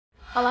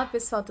Olá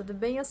pessoal, tudo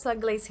bem? Eu sou a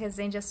Gleyce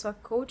Rezende, a sua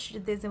coach de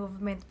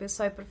desenvolvimento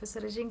pessoal e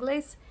professora de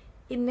inglês.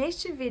 E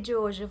neste vídeo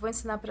hoje eu vou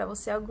ensinar para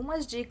você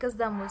algumas dicas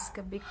da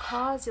música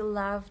Because You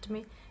Loved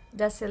Me,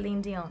 da Celine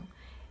Dion.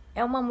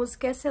 É uma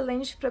música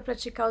excelente para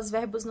praticar os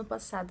verbos no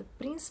passado,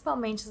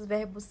 principalmente os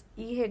verbos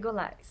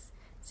irregulares.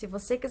 Se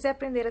você quiser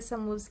aprender essa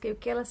música e o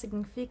que ela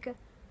significa,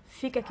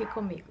 fica aqui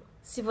comigo.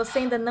 Se você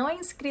ainda não é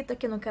inscrito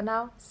aqui no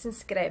canal, se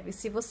inscreve.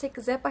 Se você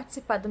quiser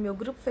participar do meu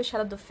grupo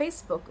fechado do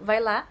Facebook, vai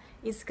lá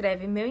e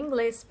escreve Meu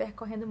Inglês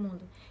Percorrendo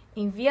Mundo.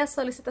 Envie a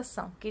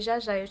solicitação, que já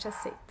já eu te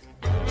aceito.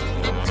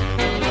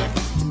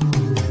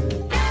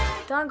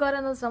 Então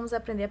agora nós vamos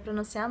aprender a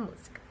pronunciar a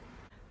música.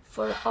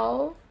 For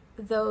all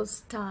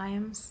those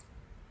times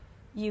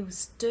you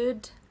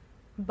stood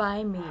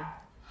by me,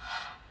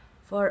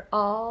 for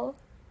all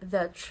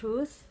the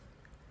truth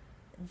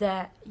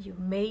that you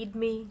made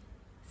me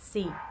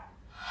see.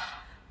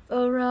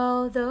 For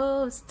all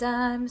those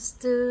times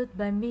stood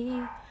by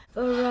me,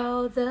 for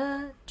all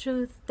the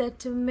truth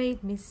that you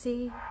made me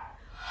see,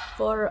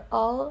 for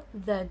all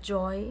the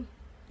joy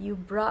you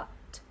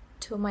brought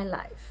to my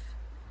life.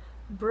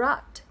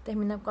 Brought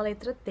termina com a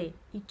letra T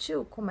e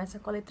to começa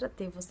com a letra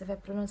T. Você vai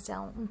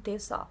pronunciar um T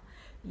só.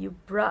 You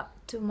brought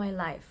to my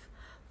life.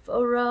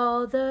 For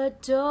all the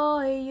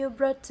joy you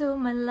brought to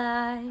my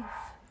life.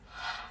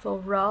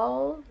 For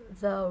all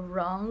the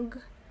wrong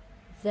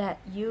that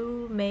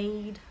you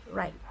made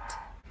right.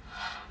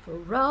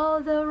 For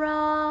all the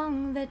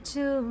wrong that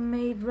you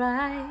made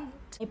right.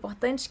 É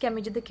importante que à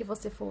medida que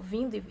você for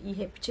ouvindo e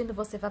repetindo,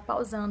 você vá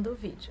pausando o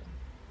vídeo.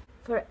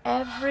 For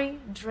every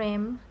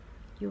dream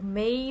you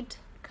made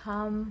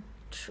come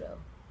true.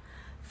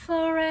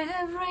 For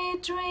every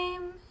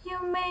dream you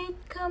made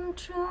come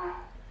true.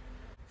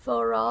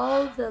 For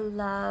all the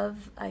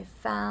love I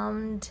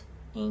found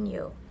in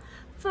you.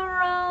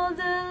 For all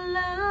the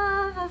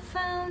love I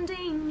found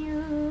in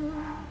you.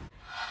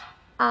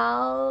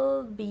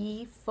 I'll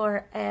be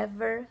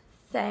forever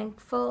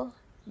thankful,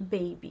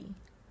 baby.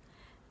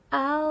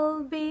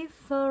 I'll be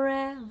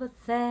forever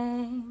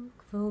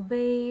thankful,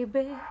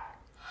 baby.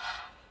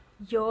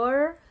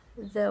 You're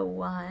the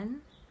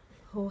one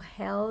who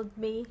held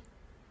me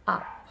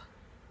up.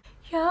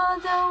 You're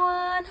the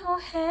one who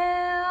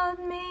held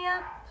me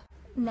up.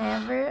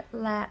 Never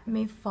let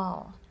me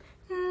fall.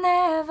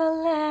 Never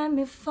let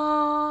me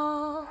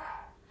fall.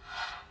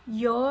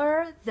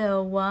 You're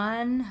the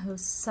one who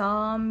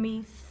saw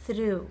me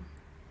through.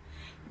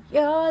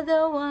 You're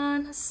the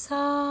one who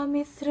saw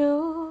me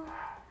through.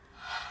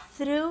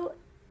 Through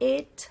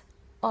it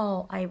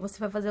all. Aí você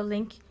vai fazer o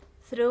link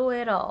through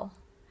it all.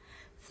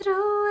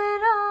 Through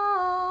it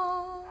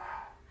all.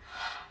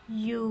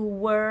 You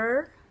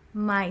were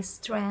my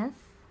strength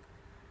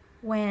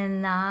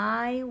when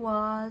I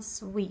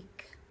was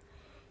weak.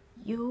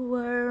 You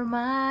were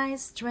my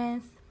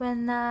strength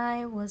when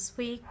I was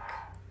weak.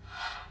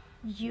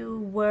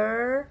 You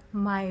were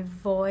my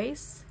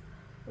voice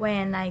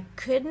when I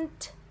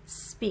couldn't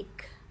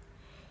speak.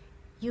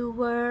 You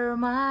were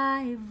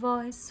my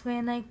voice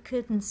when I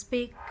couldn't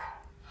speak.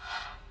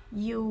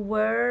 You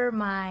were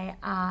my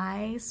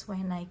eyes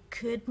when I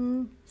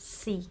couldn't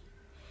see.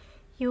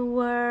 You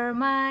were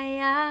my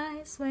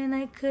eyes when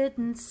I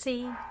couldn't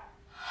see.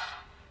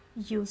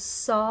 You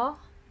saw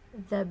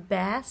the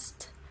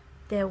best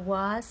there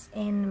was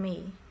in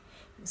me.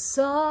 You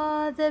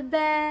saw the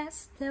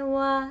best there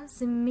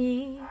was in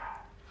me.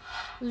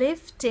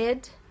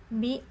 Lifted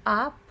me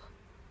up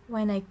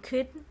when I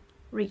couldn't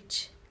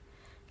reach.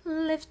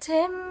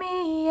 Lifted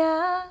me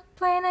up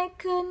when I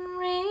couldn't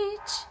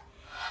reach.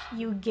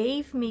 You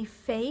gave me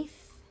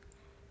faith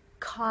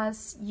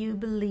 'cause you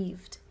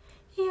believed.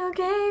 You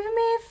gave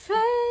me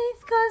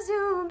faith 'cause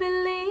you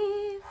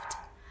believed.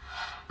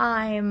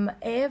 I'm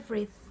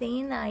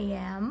everything I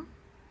am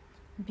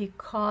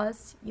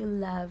because you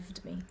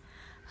loved me.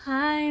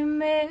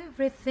 I'm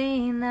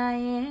everything I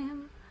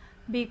am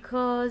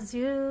because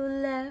you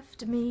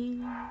left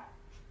me.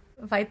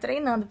 Vai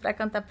treinando para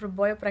cantar pro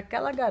boy ou para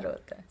aquela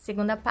garota.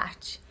 Segunda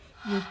parte.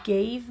 You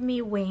gave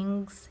me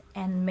wings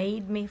and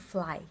made me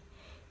fly.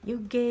 You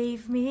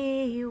gave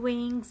me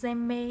wings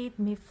and made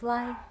me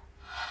fly.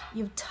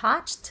 You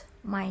touched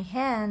my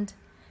hand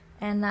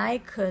and I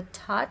could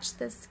touch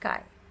the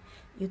sky.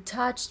 You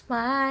touched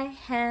my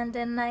hand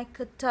and I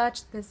could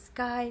touch the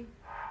sky.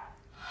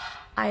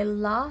 I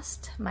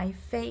lost my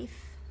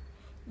faith.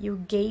 You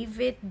gave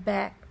it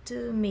back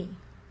to me.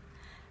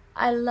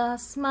 I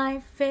lost my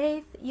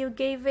faith. You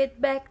gave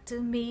it back to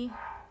me.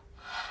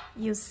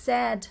 You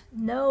said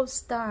no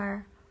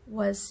star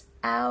was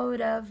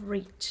out of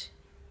reach.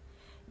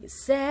 You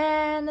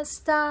said a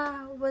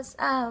star was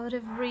out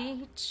of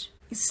reach.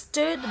 You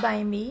stood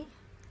by me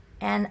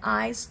and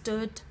I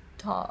stood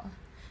tall.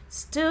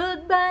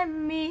 Stood by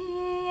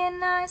me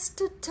and I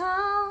stood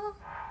tall.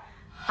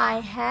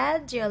 I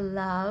had your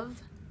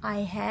love,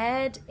 I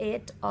had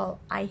it all,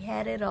 I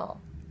had it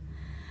all.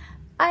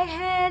 I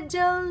had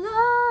your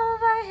love,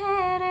 I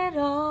had it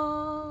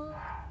all.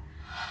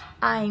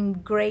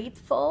 I'm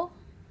grateful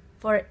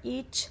for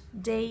each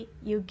day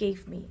you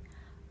gave me.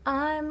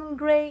 I'm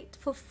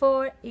grateful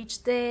for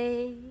each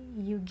day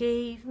you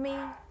gave me.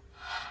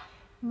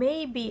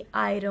 Maybe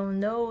I don't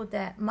know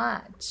that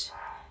much.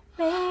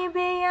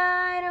 Maybe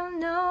I don't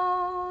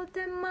know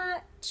that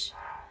much.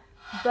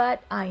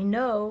 But I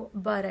know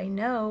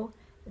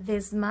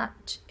this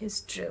much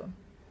is true.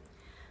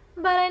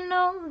 But I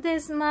know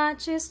this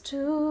much is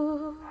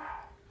true.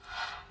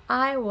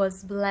 I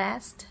was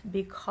blessed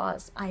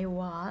because I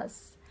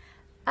was.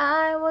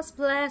 I was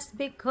blessed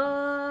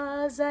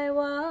because I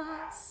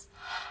was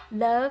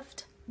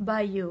loved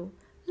by you.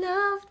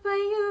 Loved by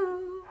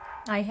you.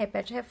 Aí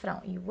repete o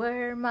refrão. You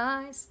were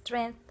my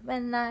strength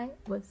when I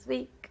was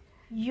weak.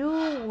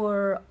 You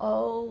were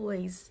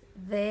always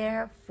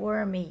there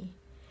for me.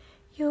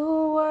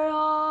 You were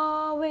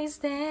always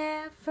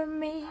there for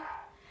me.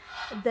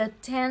 The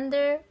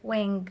tender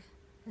wing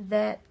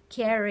that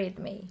carried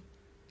me.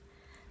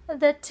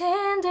 The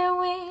tender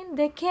wing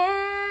that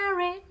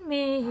carried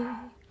me.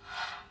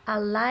 A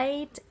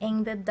light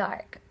in the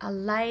dark. A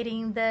light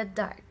in the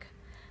dark.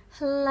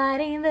 A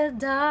light in the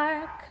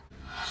dark.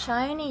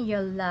 Shining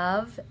your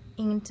love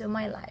into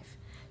my life.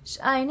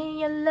 Shining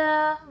your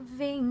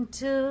love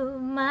into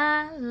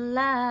my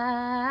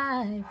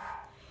life.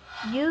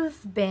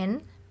 You've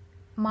been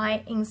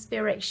my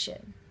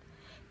inspiration.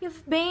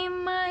 You've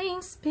been my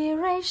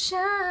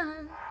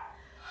inspiration.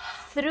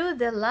 Through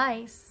the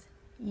lies,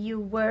 you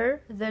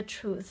were the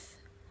truth.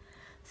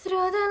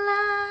 Through the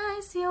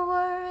lies, you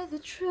were the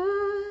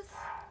truth.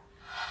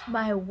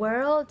 My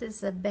world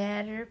is a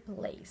better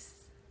place.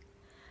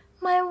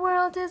 My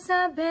world is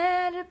a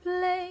better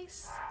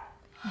place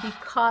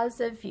because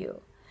of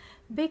you.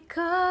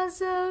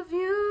 Because of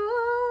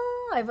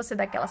you. Aí você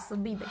dá aquela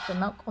subida que eu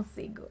não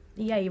consigo.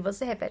 E aí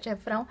você repete o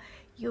refrão.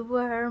 You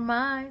were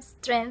my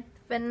strength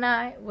when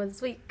I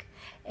was weak.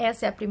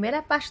 Essa é a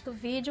primeira parte do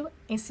vídeo,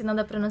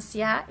 ensinando a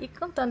pronunciar e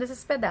cantando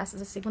esses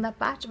pedaços. A segunda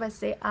parte vai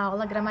ser a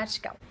aula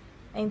gramatical.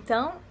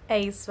 Então, é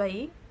isso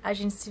aí. A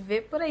gente se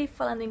vê por aí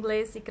falando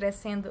inglês e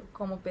crescendo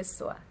como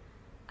pessoa.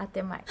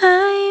 Até mais.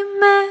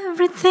 I'm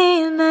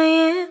everything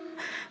I am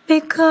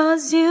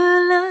because you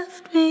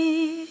loved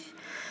me.